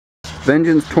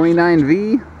Vengeance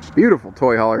 29V, beautiful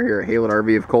toy hauler here at Haylett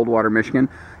RV of Coldwater, Michigan.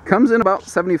 Comes in about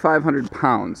 7,500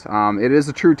 pounds. It is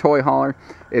a true toy hauler.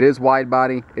 It is wide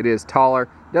body. It is taller.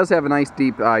 It does have a nice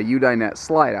deep U-dinette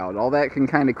slide out. All that can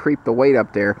kind of creep the weight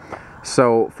up there.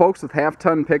 So folks with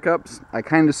half-ton pickups, I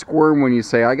kind of squirm when you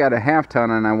say, I got a half-ton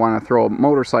and I want to throw a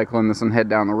motorcycle in this and head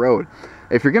down the road.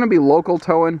 If you're going to be local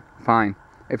towing, fine.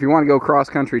 If you want to go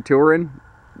cross-country touring,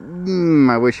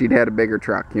 I wish you'd had a bigger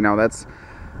truck. You know,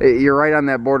 you're right on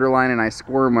that borderline, and I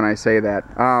squirm when I say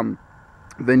that.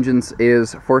 Vengeance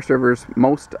is Forest River's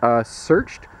most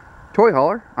searched toy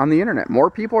hauler on the internet.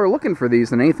 More people are looking for these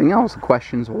than anything else. The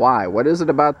question's why? What is it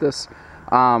about this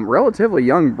relatively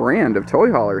young brand of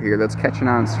toy hauler here that's catching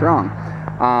on strong?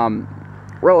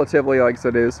 Relatively, like I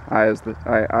said,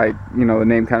 you know, the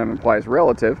name kind of implies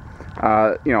relative.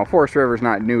 You know, Forest River's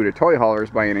not new to toy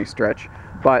haulers by any stretch,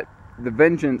 but the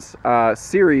Vengeance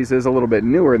series is a little bit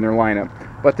newer in their lineup.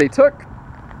 But they took,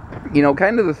 you know,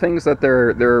 kind of the things that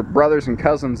their brothers and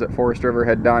cousins at Forest River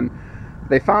had done.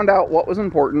 They found out what was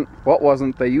important, what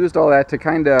wasn't. They used all that to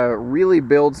kind of really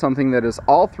build something that is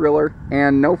all thriller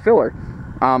and no filler.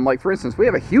 Like, for instance, we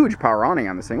have a huge power awning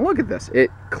on this thing. Look at this.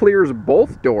 It clears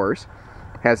both doors,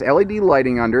 has LED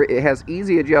lighting under it. It has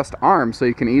easy adjust arms, so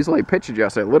you can easily pitch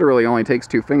adjust it. It literally only takes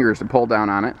 2 fingers to pull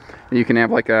down on it. And you can have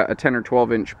like a 10 or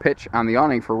 12 inch pitch on the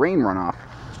awning for rain runoff.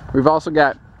 We've also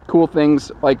got cool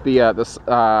things like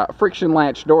the friction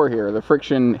latch door here, the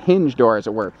friction hinge door, as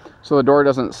it were, so the door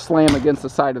doesn't slam against the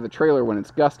side of the trailer when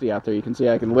it's gusty out there. You can see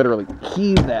I can literally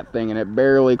heave that thing and it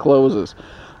barely closes.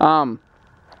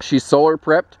 She's solar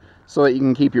prepped so that you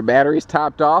can keep your batteries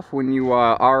topped off when you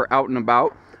are out and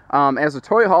about. As a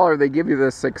toy hauler, they give you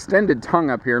this extended tongue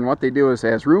up here, and what they do is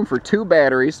it has room for 2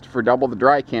 batteries for double the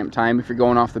dry camp time if you're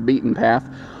going off the beaten path.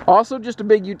 Also, just a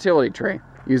big utility tray.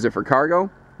 Use it for cargo,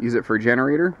 use it for a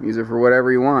generator, use it for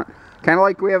whatever you want. Kind of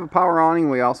like we have a power awning,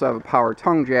 we also have a power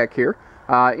tongue jack here.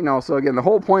 You know, so again, the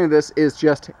whole point of this is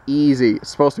just easy. It's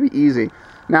supposed to be easy.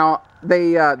 Now,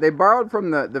 they borrowed from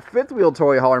the fifth wheel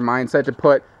toy hauler mindset to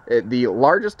put the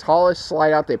largest, tallest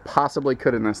slide out they possibly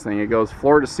could in this thing. It goes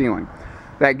floor to ceiling.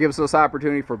 That gives us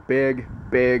opportunity for big,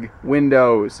 big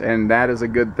windows, and that is a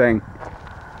good thing.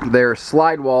 Their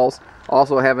slide walls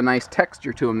also have a nice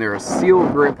texture to them. They're a seal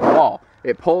grip wall.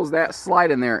 It pulls that slide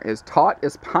in there as taut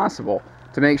as possible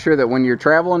to make sure that when you're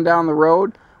traveling down the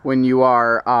road, when you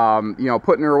are, you know,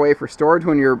 putting her away for storage,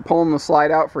 when you're pulling the slide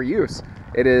out for use,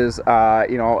 it is,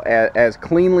 you know, as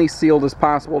cleanly sealed as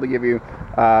possible to give you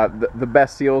the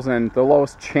best seals and the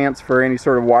lowest chance for any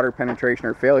sort of water penetration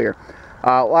or failure.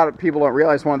 A lot of people don't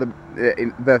realize one of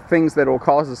the things that will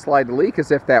cause the slide to leak is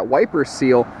if that wiper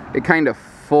seal, it kind of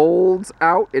folds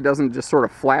out. It doesn't just sort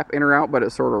of flap in or out, but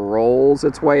it sort of rolls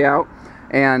its way out.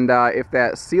 And if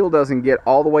that seal doesn't get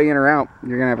all the way in or out,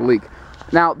 you're going to have a leak.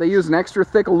 Now, they use an extra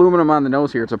thick aluminum on the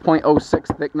nose here. It's a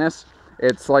 0.06 thickness.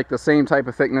 It's like the same type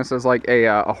of thickness as like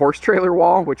a horse trailer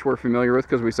wall, which we're familiar with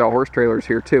because we sell horse trailers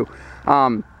here too.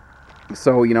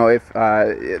 So, you know, if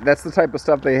that's the type of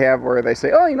stuff they have where they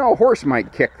say, oh, you know, a horse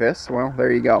might kick this. Well,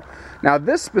 there you go. Now,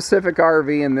 this specific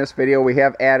RV in this video, we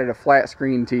have added a flat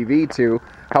screen TV to.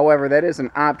 However, that is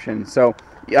an option. So,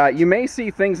 you may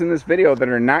see things in this video that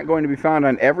are not going to be found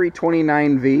on every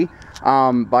 29V,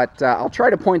 but I'll try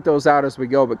to point those out as we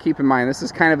go. But keep in mind, this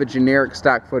is kind of a generic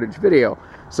stock footage video.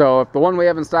 So if the one we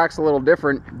have in stock is a little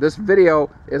different, this video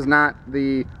is not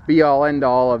the be-all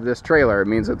end-all of this trailer. It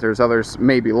means that there's others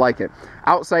maybe like it.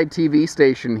 Outside TV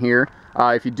station here.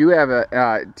 If you do have a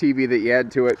TV that you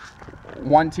add to it,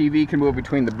 one TV can move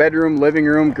between the bedroom, living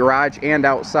room, garage, and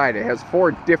outside. It has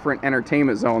 4 different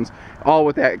entertainment zones, all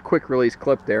with that quick release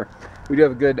clip there. We do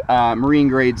have a good marine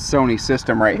grade Sony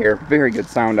system right here. Very good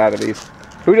sound out of these.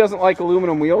 Who doesn't like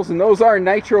aluminum wheels? And those are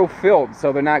nitro filled,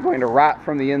 so they're not going to rot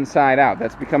from the inside out.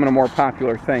 That's becoming a more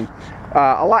popular thing.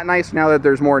 A lot nicer now that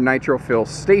there's more nitro fill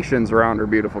stations around our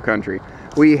beautiful country.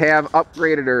 We have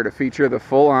upgraded her to feature the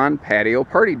full-on patio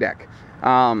party deck.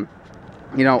 You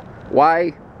know,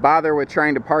 why bother with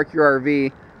trying to park your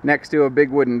RV next to a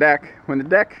big wooden deck when the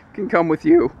deck can come with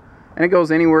you and it goes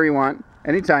anywhere you want,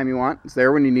 anytime you want. It's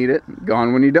there when you need it,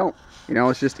 gone when you don't. You know,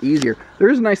 it's just easier. There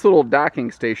is a nice little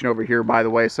docking station over here, by the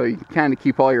way, so you can kind of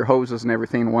keep all your hoses and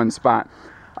everything in one spot.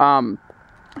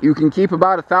 You can keep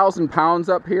about 1,000 pounds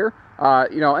up here.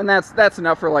 You know, and that's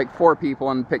enough for like 4 people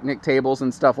on picnic tables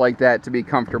and stuff like that to be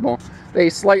comfortable. They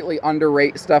slightly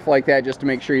underrate stuff like that just to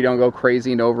make sure you don't go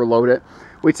crazy and overload it.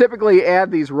 We typically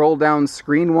add these roll down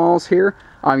screen walls here.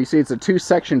 You see it's a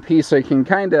 2-section piece, so you can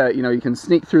kind of, you know, you can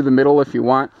sneak through the middle if you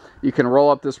want. You can roll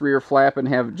up this rear flap and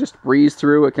have just breeze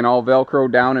through. It can all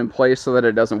Velcro down in place so that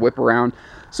it doesn't whip around.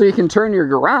 So you can turn your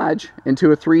garage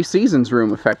into a 3 Seasons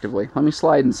room effectively. Let me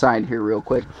slide inside here real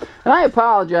quick. And I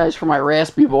apologize for my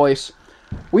raspy voice.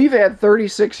 We've had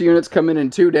 36 units come in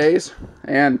 2 days,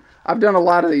 and I've done a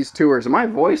lot of these tours, and my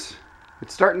voice,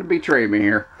 it's starting to betray me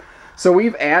here. So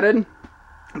we've added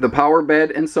the power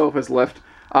bed and sofas lift.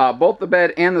 Both the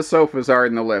bed and the sofas are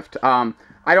in the lift. I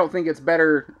don't think it's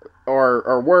better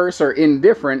or worse or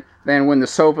indifferent than when the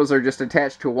sofas are just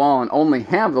attached to a wall and only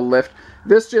have the lift.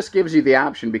 This just gives you the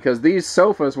option, because these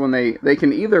sofas, when they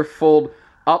can either fold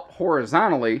up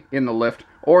horizontally in the lift,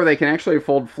 or they can actually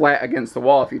fold flat against the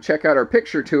wall. If you check out our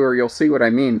picture tour, you'll see what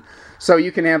I mean. So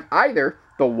you can have either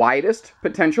the widest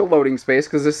potential loading space,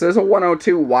 because this is a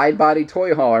 102 wide body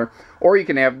toy hauler, or you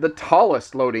can have the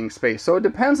tallest loading space. So it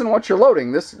depends on what you're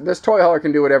loading. This toy hauler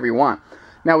can do whatever you want.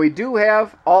 Now we do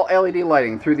have all LED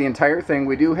lighting through the entire thing.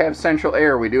 We do have central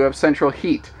air. We do have central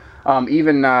heat. You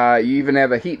even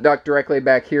have a heat duct directly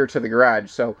back here to the garage.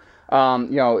 So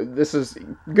you know, this is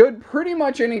good pretty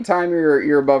much any time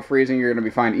you're above freezing. You're going to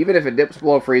be fine. Even if it dips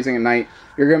below freezing at night,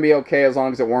 you're going to be okay as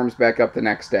long as it warms back up the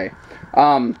next day.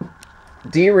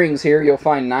 D-rings here, you'll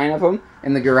find 9 of them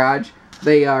in the garage.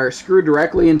 They are screwed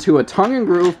directly into a tongue and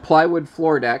groove plywood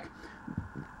floor deck.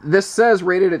 This says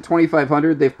rated at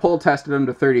 2,500. They've pull tested them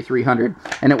to 3,300,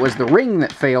 and it was the ring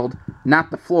that failed,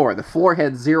 not the floor. The floor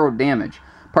had 0 damage.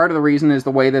 Part of the reason is the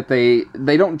way that they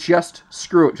don't just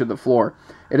screw it to the floor.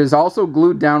 It is also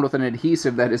glued down with an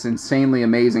adhesive that is insanely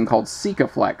amazing called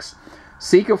Sikaflex.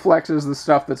 Sikaflex is the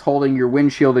stuff that's holding your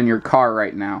windshield in your car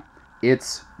right now.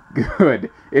 It's good.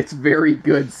 It's very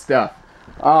good stuff.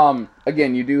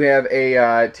 Again, you do have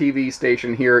a TV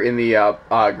station here in the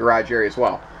garage area as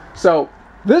well. So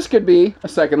this could be a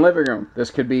second living room.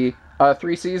 This could be a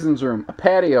 3 Seasons room, a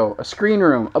patio, a screen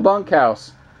room, a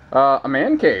bunkhouse, a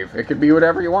man cave. It could be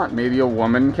whatever you want. Maybe a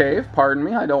woman cave. Pardon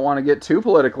me, I don't want to get too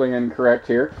politically incorrect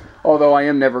here, although I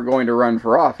am never going to run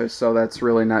for office, so that's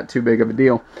really not too big of a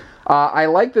deal. I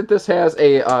like that this has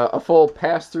a full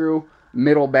pass-through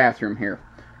middle bathroom here.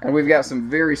 And we've got some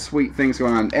very sweet things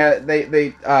going on.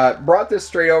 They brought this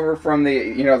straight over from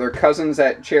their cousins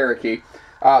at Cherokee.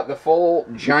 The full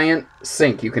giant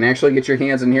sink. You can actually get your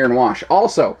hands in here and wash.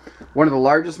 Also, one of the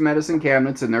largest medicine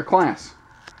cabinets in their class.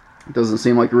 It doesn't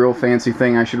seem like a real fancy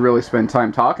thing I should really spend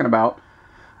time talking about,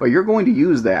 but you're going to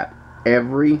use that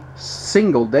every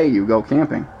single day you go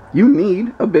camping. You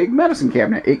need a big medicine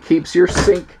cabinet. It keeps your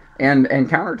sink and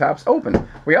countertops open.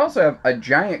 We also have a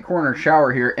giant corner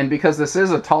shower here, and because this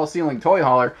is a tall ceiling toy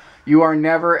hauler, you are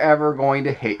never ever going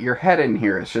to hit your head in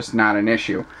here. It's just not an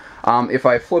issue. If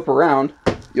I flip around,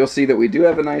 you'll see that we do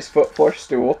have a nice foot flush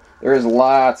stool. There is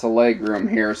lots of leg room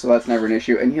here, so that's never an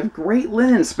issue. And you have great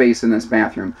linen space in this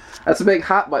bathroom. That's a big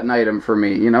hot button item for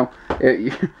me, you know.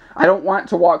 I don't want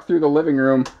to walk through the living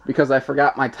room because I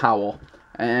forgot my towel.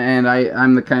 And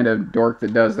I'm the kind of dork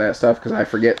that does that stuff because I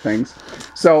forget things.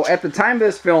 So at the time of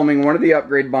this filming, one of the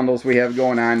upgrade bundles we have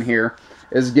going on here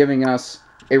is giving us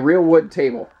a real wood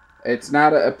table. It's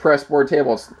not a press board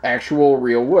table. It's actual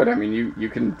real wood. I mean, you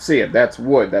can see it. That's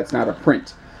wood. That's not a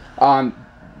print.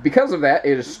 Because of that,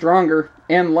 it is stronger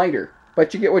and lighter.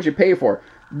 But you get what you pay for.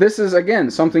 This is,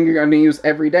 again, something you're going to use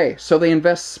every day. So they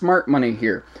invest smart money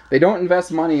here. They don't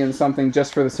invest money in something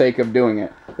just for the sake of doing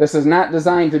it. This is not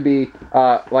designed to be,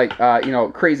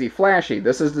 crazy flashy.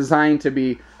 This is designed to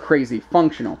be crazy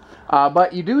functional.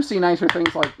 But you do see nicer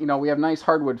things like, we have nice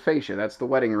hardwood fascia. That's the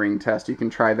wedding ring test. You can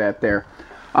try that there.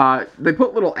 They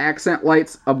put little accent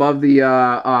lights above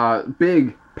the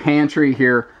big pantry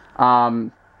here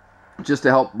just to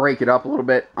help break it up a little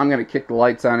bit. I'm going to kick the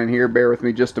lights on in here. Bear with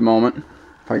me just a moment.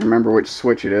 If I can remember which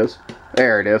switch it is.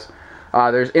 There it is.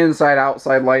 There's inside,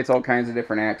 outside lights, all kinds of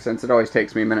different accents. It always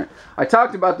takes me a minute. I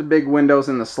talked about the big windows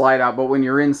and the slide out, but when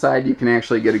you're inside, you can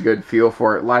actually get a good feel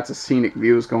for it. Lots of scenic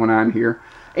views going on here.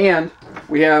 And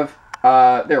we have,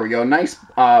 there we go, nice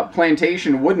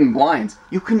plantation wooden blinds.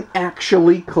 You can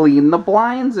actually clean the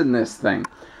blinds in this thing.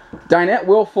 Dinette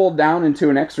will fold down into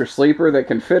an extra sleeper that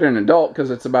can fit an adult because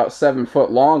it's about 7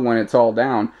 foot long when it's all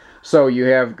down. So you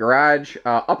have garage,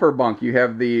 upper bunk. You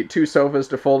have the 2 sofas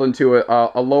to fold into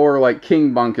a lower, like,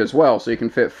 king bunk as well. So you can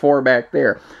fit 4 back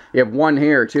there. You have 1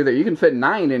 here, 2 there. You can fit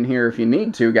 9 in here if you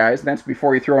need to, guys. That's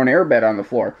before you throw an airbed on the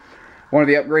floor. One of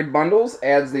the upgrade bundles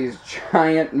adds these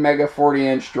giant mega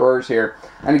 40-inch drawers here.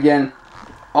 And again,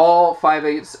 all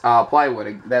 5/8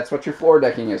 plywood. That's what your floor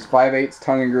decking is. 5/8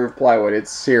 tongue and groove plywood.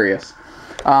 It's serious.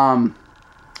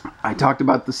 I talked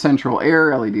about the central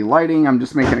air, LED lighting. I'm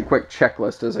just making a quick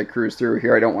checklist as I cruise through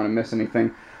here. I don't want to miss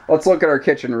anything. Let's look at our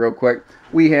kitchen real quick.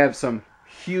 We have some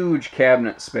huge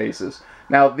cabinet spaces.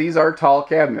 Now, these are tall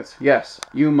cabinets. Yes,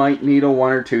 you might need a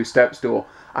 1 or 2 step stool.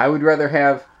 I would rather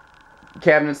have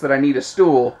cabinets that I need a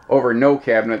stool over no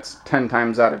cabinets 10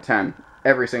 times out of 10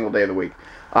 every single day of the week.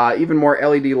 Even more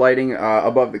LED lighting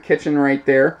above the kitchen right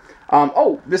there.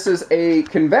 Oh, this is a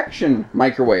convection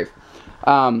microwave.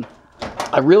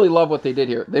 I really love what they did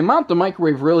here. They mount the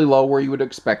microwave really low where you would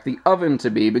expect the oven to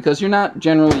be, because you're not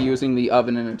generally using the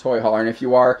oven in a toy hauler. And if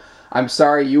you are, I'm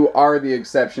sorry, you are the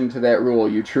exception to that rule.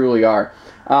 You truly are.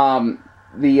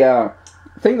 The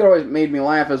thing that always made me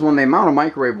laugh is when they mount a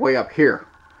microwave way up here.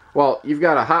 Well, you've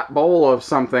got a hot bowl of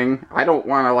something. I don't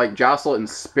want to like jostle it and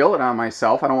spill it on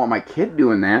myself. I don't want my kid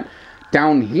doing that.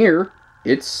 Down here,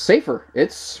 it's safer.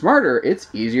 It's smarter. It's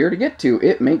easier to get to.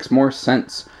 It makes more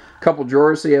sense. Couple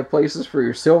drawers so you have places for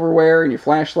your silverware and your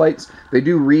flashlights. They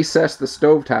do recess the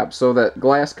stovetop so that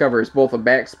glass covers both a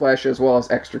backsplash as well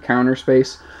as extra counter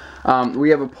space.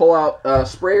 We have a pull-out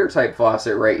sprayer type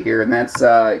faucet right here, and that's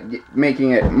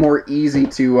making it more easy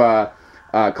to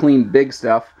clean big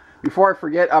stuff. Before I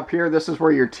forget, up here, this is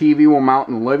where your TV will mount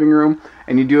in the living room,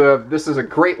 and you do have, this is a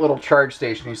great little charge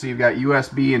station. You see you've got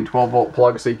USB and 12-volt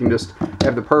plugs, so you can just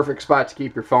have the perfect spot to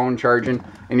keep your phone charging,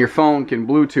 and your phone can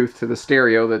Bluetooth to the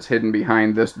stereo that's hidden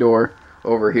behind this door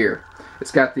over here.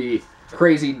 It's got the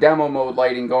crazy demo mode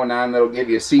lighting going on that'll give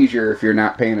you a seizure if you're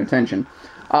not paying attention.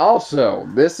 Also,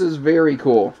 this is very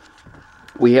cool.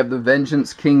 We have the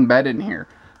Vengeance King bed in here.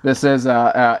 This is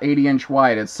 80-inch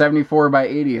wide. It's 74 by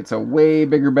 80. It's a way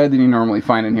bigger bed than you normally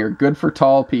find in here. Good for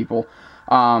tall people.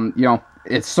 You know,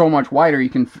 it's so much wider.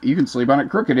 You can sleep on it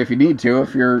crooked if you need to,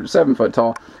 if you're 7 foot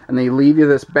tall. And they leave you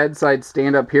this bedside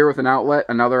stand up here with an outlet,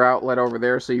 another outlet over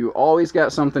there, so you always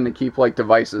got something to keep like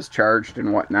devices charged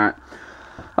and whatnot.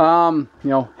 You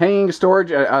know, hanging storage.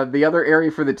 The other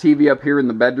area for the TV up here in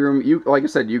the bedroom. Like I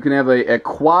said, you can have a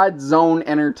quad zone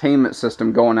entertainment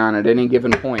system going on at any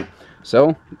given point.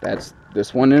 So, that's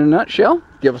this one in a nutshell.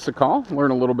 Give us a call, learn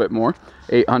a little bit more.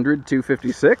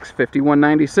 800-256-5196,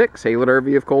 Haylett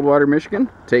RV of Coldwater, Michigan.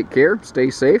 Take care, stay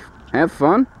safe, have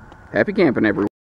fun, happy camping, everyone.